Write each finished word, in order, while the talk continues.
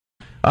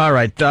All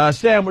right,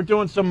 Sam, we're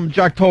doing some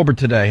Jocktober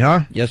today,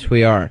 huh? Yes,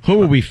 we are.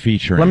 Who are we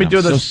featuring? Let me do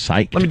I'm this. so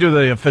psyched. Let me do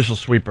the official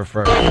sweeper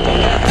first.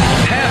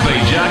 Happy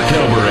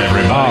Jocktober,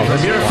 everybody,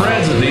 from your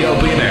friends at the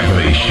Opie and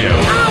Anthony Show.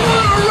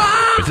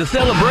 It's a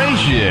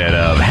celebration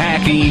of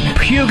hacky,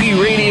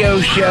 pukey radio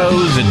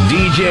shows and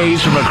DJs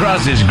from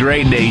across this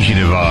great nation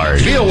of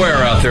ours. Be aware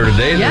out there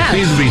today, there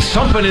seems to be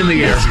something in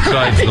the air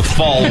besides the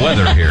fall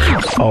weather here.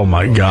 Oh,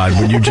 my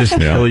God. Would you just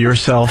kill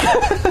yourself?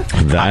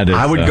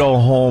 I would go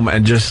home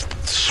and just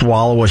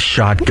swallow a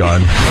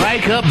shotgun.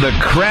 Strike up the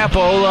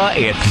crapola,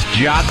 it's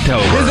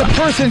Jocktober. There's a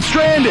person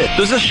stranded.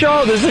 There's a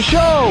show.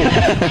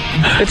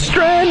 It's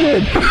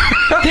stranded.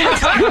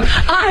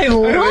 I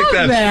love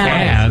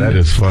that. That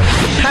is fun.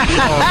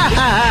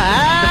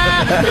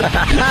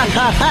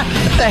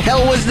 What the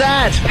hell was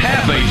that?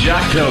 Happy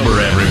Jocktober,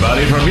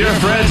 everybody, from your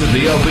friends at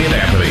the Opie and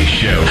Anthony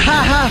Show.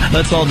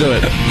 Let's all do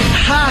it.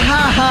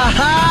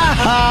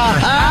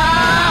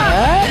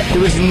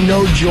 There was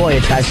no joy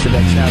attached to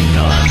that sound.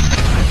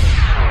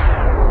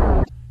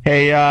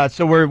 Hey,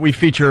 so we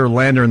feature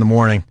Lander in the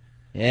morning.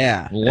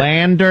 Yeah.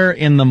 Lander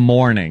in the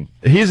morning.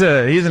 He's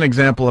an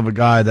example of a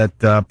guy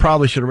that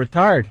probably should have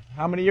retired.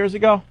 How many years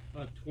ago?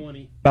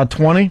 About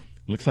 20?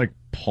 Looks like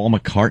Paul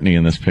McCartney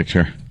in this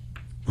picture.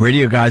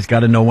 Radio guys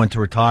got to know when to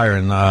retire,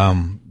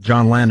 and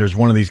John Lander's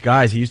one of these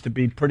guys. He used to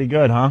be pretty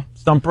good, huh?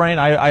 Stump Brain?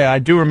 I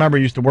do remember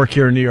he used to work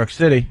here in New York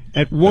City.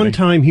 At one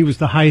time, he was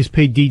the highest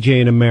paid DJ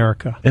in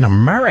America. In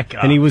America?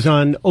 And he was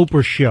on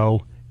Oprah's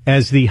show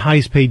as the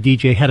highest paid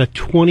DJ, had a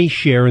 20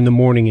 share in the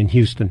morning in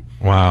Houston.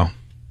 Wow.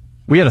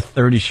 We had a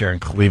 30 share in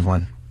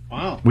Cleveland.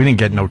 Wow. We didn't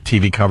get no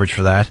TV coverage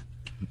for that.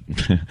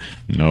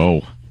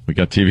 No. We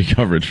got TV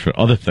coverage for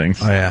other things.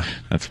 Oh, yeah.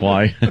 That's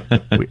why.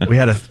 we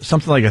had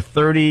something like a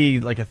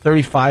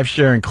 35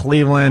 share in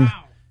Cleveland.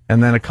 Wow.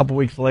 And then a couple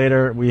weeks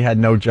later, we had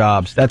no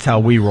jobs. That's how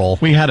we roll.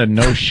 We had a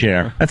no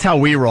share. That's how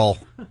we roll.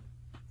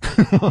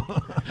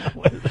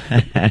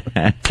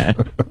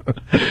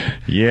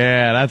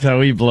 Yeah, that's how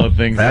we blow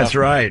things up. That's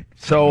right.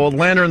 So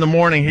Lander in the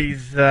morning,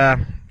 he's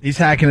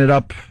hacking it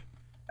up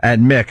at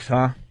Mix,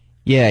 huh?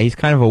 Yeah, he's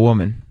kind of a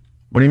woman.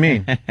 What do you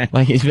mean?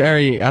 Like, he's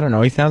very, I don't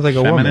know, he sounds like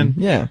a Feminine? woman.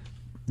 Yeah.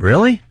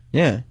 Really?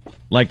 Yeah.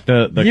 Like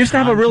the He used to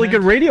have a really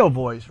good radio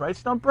voice, right,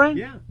 Stump Brain?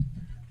 Yeah.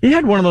 He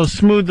had one of those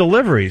smooth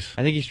deliveries.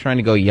 I think he's trying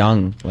to go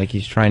young. Like,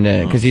 he's trying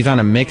to, because he's on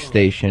a mix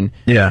station.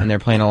 Yeah. And they're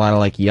playing a lot of,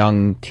 like,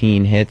 young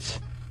teen hits.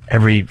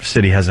 Every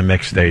city has a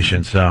mix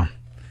station, so.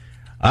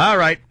 All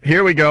right,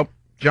 here we go.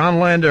 John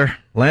Lander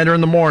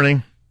in the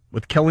morning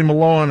with Kelly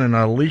Malone and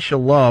Alicia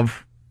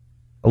Love.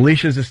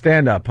 Alicia's a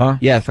stand-up, huh?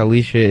 Yes,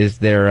 Alicia is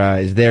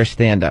their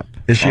stand-up.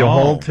 Is she a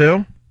hold,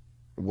 too?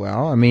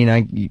 Well, I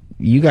mean,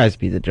 you guys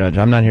be the judge.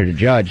 I'm not here to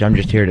judge. I'm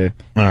just here to...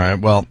 All right,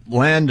 well,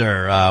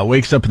 Lander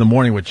wakes up in the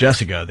morning with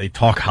Jessica. They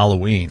talk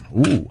Halloween.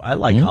 Ooh, I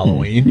like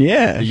Halloween.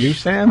 Yeah. Do you,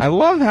 Sam? I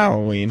love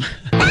Halloween.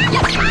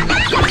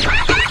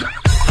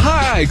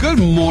 Hi, good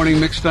morning,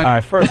 Mixed All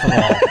right, first of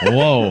all,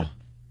 Whoa.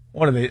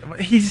 what are they?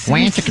 He's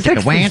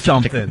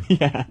 60-something.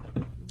 Yeah.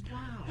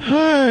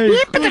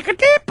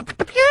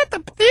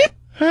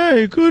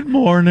 Hey, good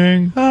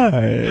morning.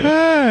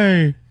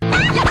 Hey.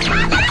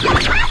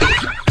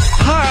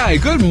 Hi,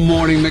 good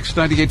morning, Mixed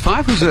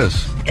 98.5. Who's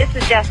this? This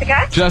is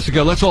Jessica.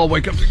 Jessica, let's all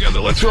wake up together.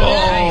 Let's all.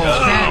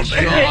 Oh,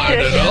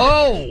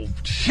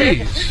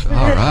 jeez.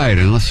 All right,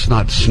 and let's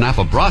not snap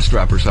a bra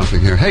strap or something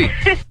here.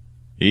 Hey.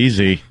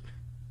 Easy.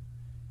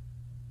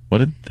 What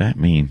did that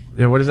mean?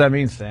 Yeah, what does that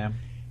mean, Sam?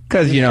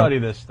 Because, you know, study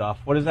this stuff.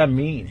 What does that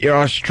mean? you're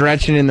all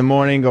stretching in the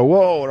morning, go,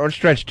 whoa, don't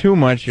stretch too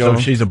much. So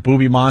if she's a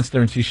booby monster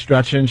and she's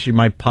stretching, she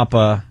might pop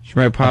a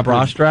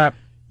bra strap?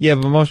 Yeah,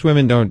 but most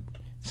women don't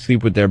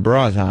sleep with their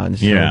bras on.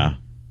 So Yeah.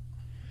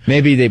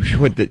 maybe they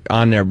put it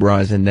on their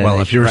bras and then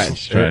they if you were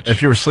stretch.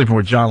 if you were sleeping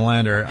with John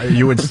Lander,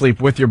 you would sleep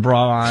with your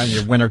bra on,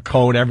 your winter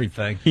coat,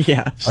 everything.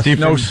 Yeah. A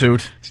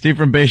snowsuit. Steve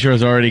from Bayshore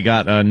has already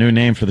got a new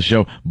name for the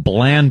show,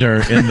 Blander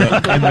in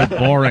the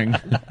boring.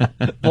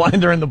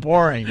 Blinder in the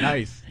boring.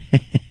 Nice.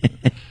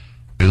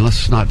 And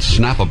let's not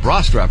snap a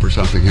bra strap or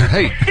something here.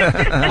 Hey,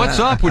 what's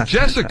up with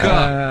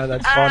Jessica?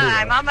 That's funny.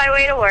 I'm on my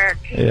way to work.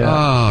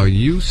 Yeah. Oh,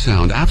 you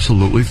sound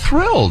absolutely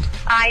thrilled.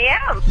 I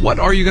am. What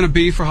are you going to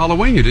be for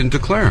Halloween? You didn't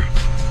declare.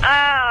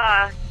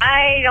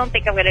 I don't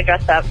think I'm going to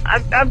dress up.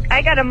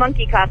 I got a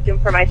monkey costume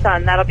for my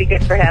son. That'll be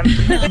good for him.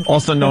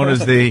 Also known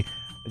as the...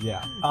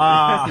 Yeah.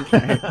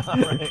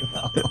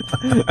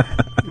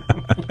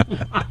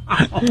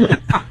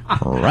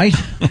 Right.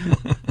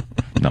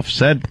 Enough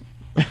said.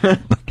 I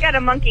got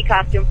a monkey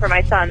costume for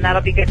my son.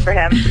 That'll be good for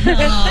him.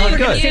 Oh,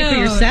 good. Say for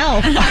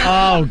yourself.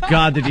 Oh,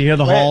 God, did you hear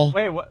the whole?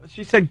 Wait, what?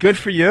 She said good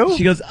for you?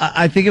 She goes,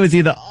 I think it was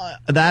either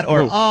that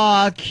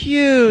or,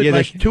 cute. Yeah,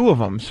 Like, there's two of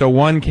them. So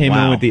one came in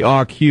Wow. with the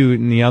 "aw cute,"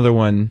 and the other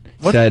one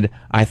said,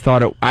 "I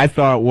thought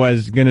it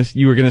was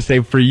you were gonna say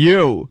for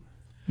you,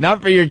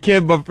 not for your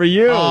kid, but for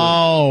you."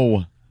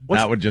 oh,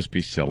 that would just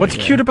be silly. What's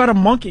cute about a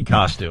monkey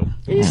costume?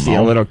 You see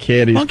a little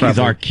kid. He's Monkeys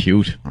probably- are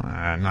cute.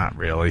 Not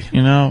really.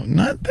 You know,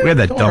 not We had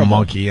that dumb adorable.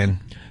 monkey in.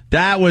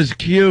 That was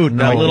cute.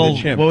 No, That little,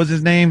 the chimp. what was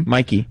his name?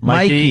 Mikey.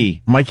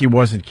 Mikey. Mikey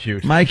wasn't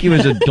cute. Mikey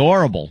was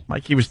adorable.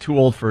 Mikey was too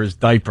old for his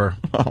diaper.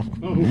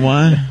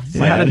 What? He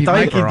had a Mikey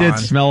diaper did on.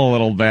 smell a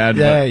little bad.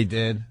 Yeah, he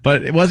did.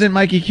 But it wasn't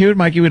Mikey cute.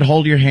 Mikey would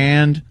hold your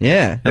hand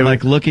Yeah. and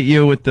like look at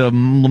you with the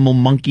little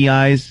monkey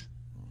eyes.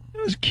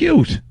 It was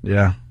cute.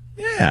 Yeah.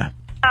 Yeah.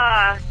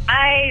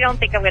 I don't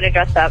think I'm going to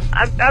dress up.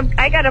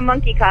 I got a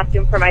monkey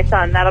costume for my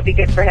son. That'll be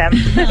good for him.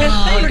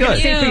 Oh, good.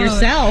 Say for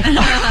yourself.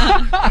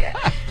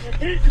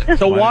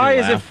 So why did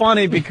he is it laugh?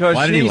 funny? Because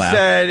Why did he she laugh?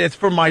 said it's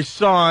for my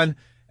son,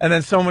 and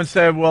then someone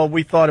said, well,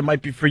 we thought it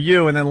might be for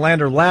you, and then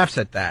Lander laughs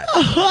at that.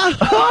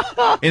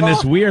 In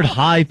this weird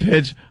high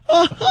pitch.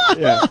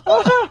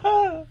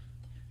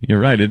 You're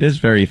right. It is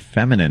very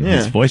feminine. Yeah.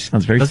 His voice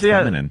sounds very Is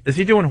feminine.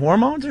 he doing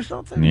hormones or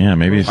something? Yeah,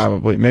 maybe he's.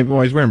 Probably. Maybe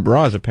while he's wearing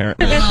bras,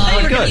 apparently.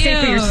 Oh, good. Say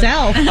for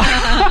yourself.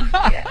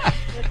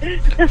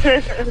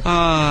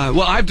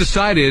 Well, I've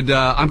decided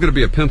I'm going to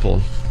be a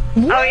pimple. Oh,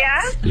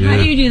 yeah? How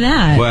do you do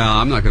that? Well,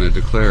 I'm not going to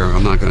declare.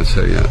 I'm not going to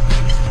say yet.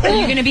 Are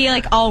you going to be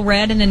like all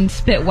red and then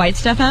spit white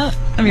stuff out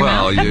of your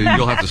Well, mouth?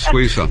 you'll have to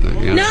squeeze something.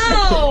 You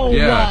know? No.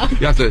 Yeah,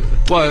 you have to.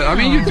 Well, I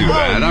mean, you do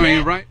that. I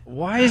mean, right?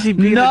 Why is he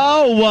being... No!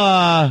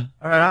 All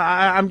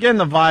right, I'm getting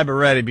the vibe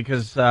already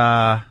because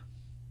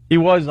he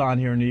was on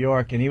here in New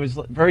York, and he was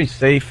very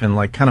safe and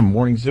like kind of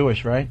morning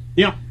zoo-ish, right?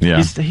 Yeah.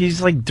 Yeah.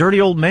 He's like dirty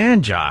old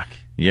man, Jock.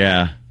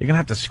 Yeah. You're going to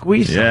have to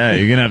squeeze Yeah, something.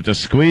 you're going to have to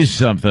squeeze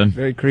something.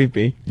 Very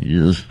creepy.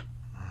 Yes.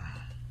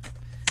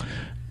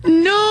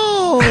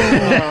 No!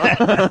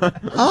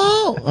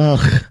 Oh!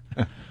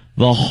 Ugh.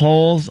 The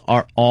holes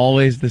are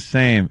always the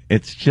same.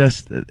 It's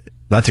just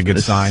That's a good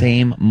the sign.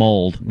 same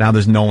mold. Now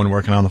there's no one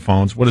working on the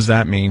phones. What does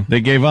that mean? They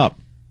gave up.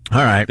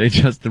 All right. They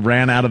just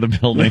ran out of the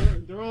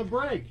building. They're on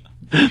break.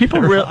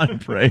 People on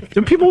break.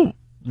 Do people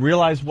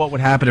realize what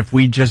would happen if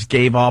we just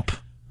gave up?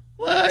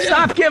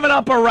 Stop giving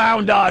up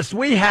around us.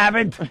 We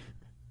haven't.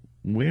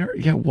 Where?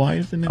 Yeah, why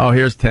isn't it? Oh,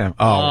 here's Tim.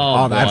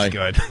 Oh, that's boy.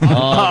 good.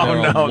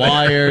 Oh, there are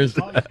wires.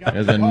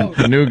 There's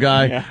a new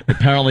guy.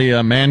 Apparently,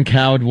 a man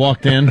cowed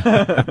walked in.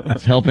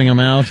 Is helping him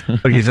out.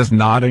 Look, he's just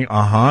nodding.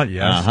 Uh-huh,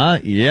 yes. Uh-huh,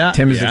 yeah.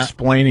 Tim is yeah.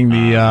 explaining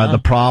the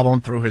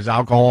problem through his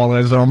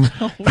alcoholism.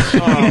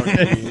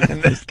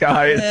 And this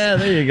guy is Yeah,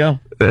 there you go.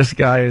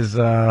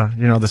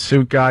 the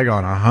suit guy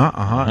going,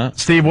 uh-huh.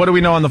 Steve, what do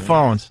we know on the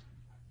phones?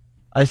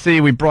 I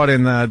see we brought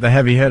in the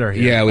heavy hitter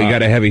here. Yeah, we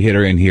got a heavy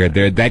hitter in here.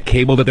 That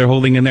cable that they're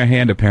holding in their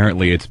hand,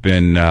 apparently it's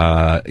been,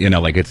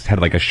 like it's had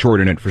like a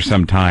short in it for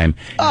some time.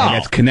 And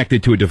that's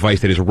connected to a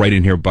device that is right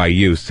in here by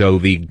you. So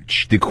the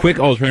quick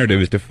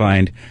alternative is to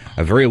find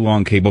a very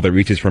long cable that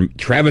reaches from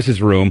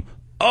Travis's room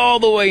all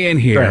the way in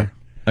here. Great.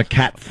 A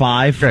Cat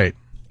 5. Great.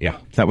 Yeah.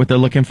 Is that what they're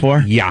looking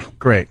for? Yeah.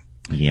 Great.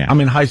 Yeah.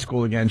 I'm in high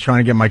school again, trying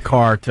to get my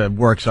car to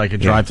work so I could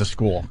drive to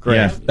school. Great.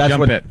 Yeah,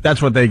 jump it.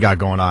 That's what they got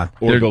going on.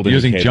 They're build a new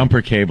using cable.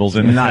 jumper cables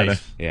in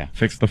Nice. Yeah.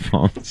 fix the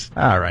phones.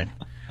 All right.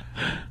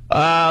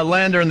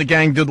 Lander and the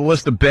gang did the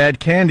list of bad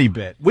candy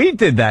bit. We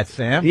did that,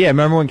 Sam. Yeah,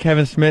 remember when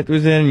Kevin Smith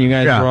was in and you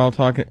guys Yeah. were all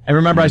talking? And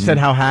remember I said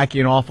how hacky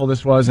and awful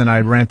this was, and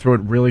I ran through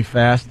it really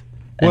fast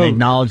and Well-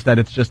 acknowledged that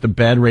it's just a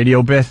bad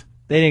radio bit?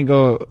 They didn't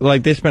go,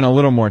 like, they spent a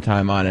little more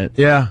time on it.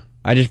 Yeah.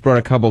 I just brought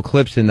a couple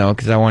clips in, though,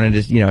 because I wanted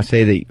to,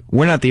 say that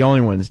we're not the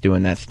only ones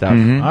doing that stuff.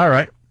 All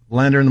right.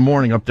 Lander in the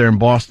morning up there in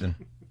Boston.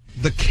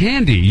 The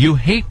candy you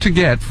hate to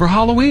get for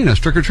Halloween as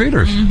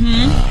trick-or-treaters.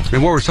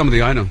 And what were some of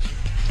the items?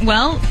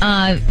 Well,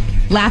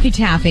 Laffy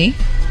Taffy,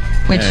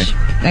 which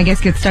I guess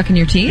gets stuck in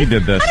your He teeth.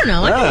 did this. I don't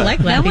know. I don't like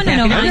That Laffy one I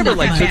know Taffy. mine Never is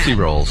liked not Tootsie bad.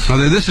 Rolls. Now,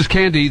 this is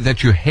candy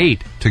that you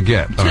hate to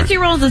get. All right. Tootsie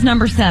Rolls is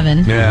number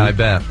 7. Yeah, I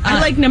bet. I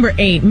like number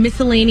 8,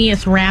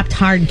 miscellaneous wrapped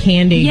hard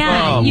candy.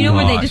 Yeah, Oh, you know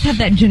where they just have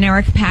that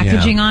generic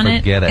packaging on it,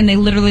 forget it. and they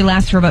literally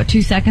last for about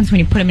 2 seconds when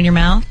you put them in your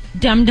mouth.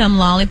 Dum Dum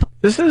Lollipop.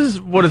 This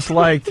is what it's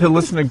like to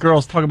listen to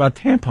girls talk about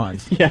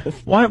tampons. Yes.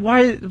 Why?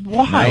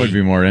 That would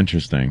be more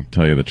interesting,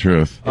 tell you the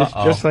truth. It's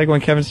just like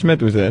when Kevin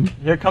Smith was in.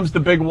 Here comes the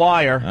big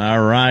wire.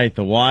 All right,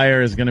 the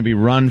wire is going to be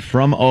run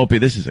from Opie.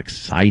 This is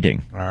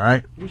exciting. All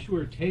right. Wish we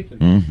were taping.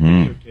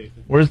 Mhm.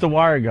 Where's the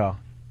wire go?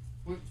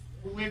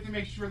 We have to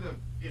make sure that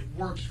it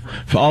works for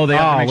Oh, they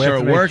have to make we sure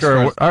have it to make works.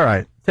 sure first. all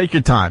right. Take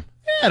your time.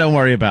 Yeah, don't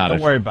worry about it.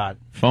 Don't worry about it.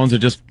 Phones are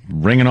just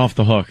ringing off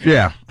the hook.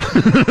 Yeah.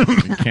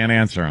 You can't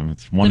answer them.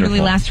 It's wonderful.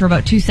 Literally lasts for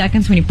about 2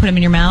 seconds when you put them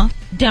in your mouth.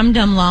 Dum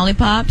Dum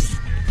Lollipops.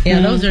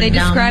 Yeah, those are They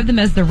dumb. describe them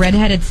as the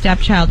redheaded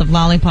stepchild of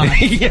lollipops.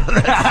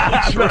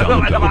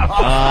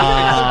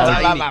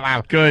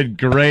 Good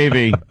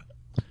gravy.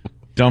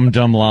 Dum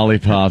Dum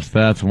Lollipops.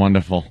 That's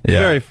wonderful. It's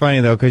very funny,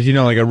 though, because,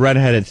 like a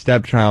redheaded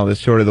stepchild is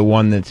sort of the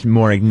one that's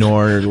more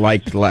ignored or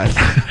liked less.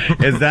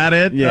 Is that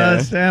it, Yeah.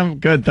 Sam?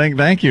 Good.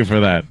 Thank you for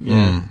that.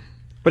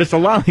 But it's a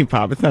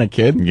lollipop. It's not a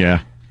kid.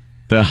 Yeah.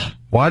 Duh.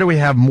 Why do we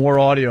have more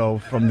audio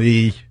from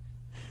the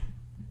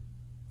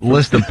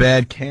list of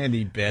bad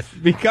candy bits?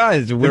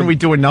 Because Didn't we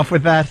do enough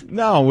with that?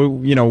 No,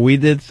 we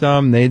did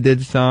some, they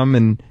did some,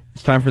 and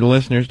it's time for the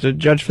listeners to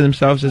judge for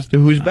themselves as to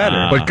who's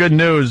better. But good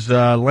news,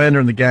 Lander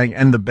and the gang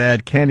end the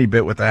bad candy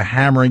bit with a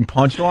hammering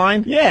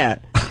punchline. Yeah.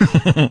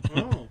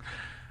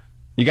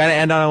 You got to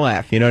end on a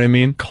laugh. You know what I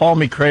mean? Call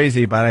me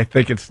crazy, but I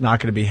think it's not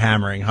going to be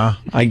hammering, huh?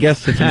 I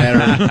guess it's a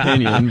matter of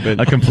opinion,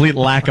 but A complete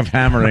lack of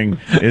hammering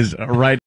is right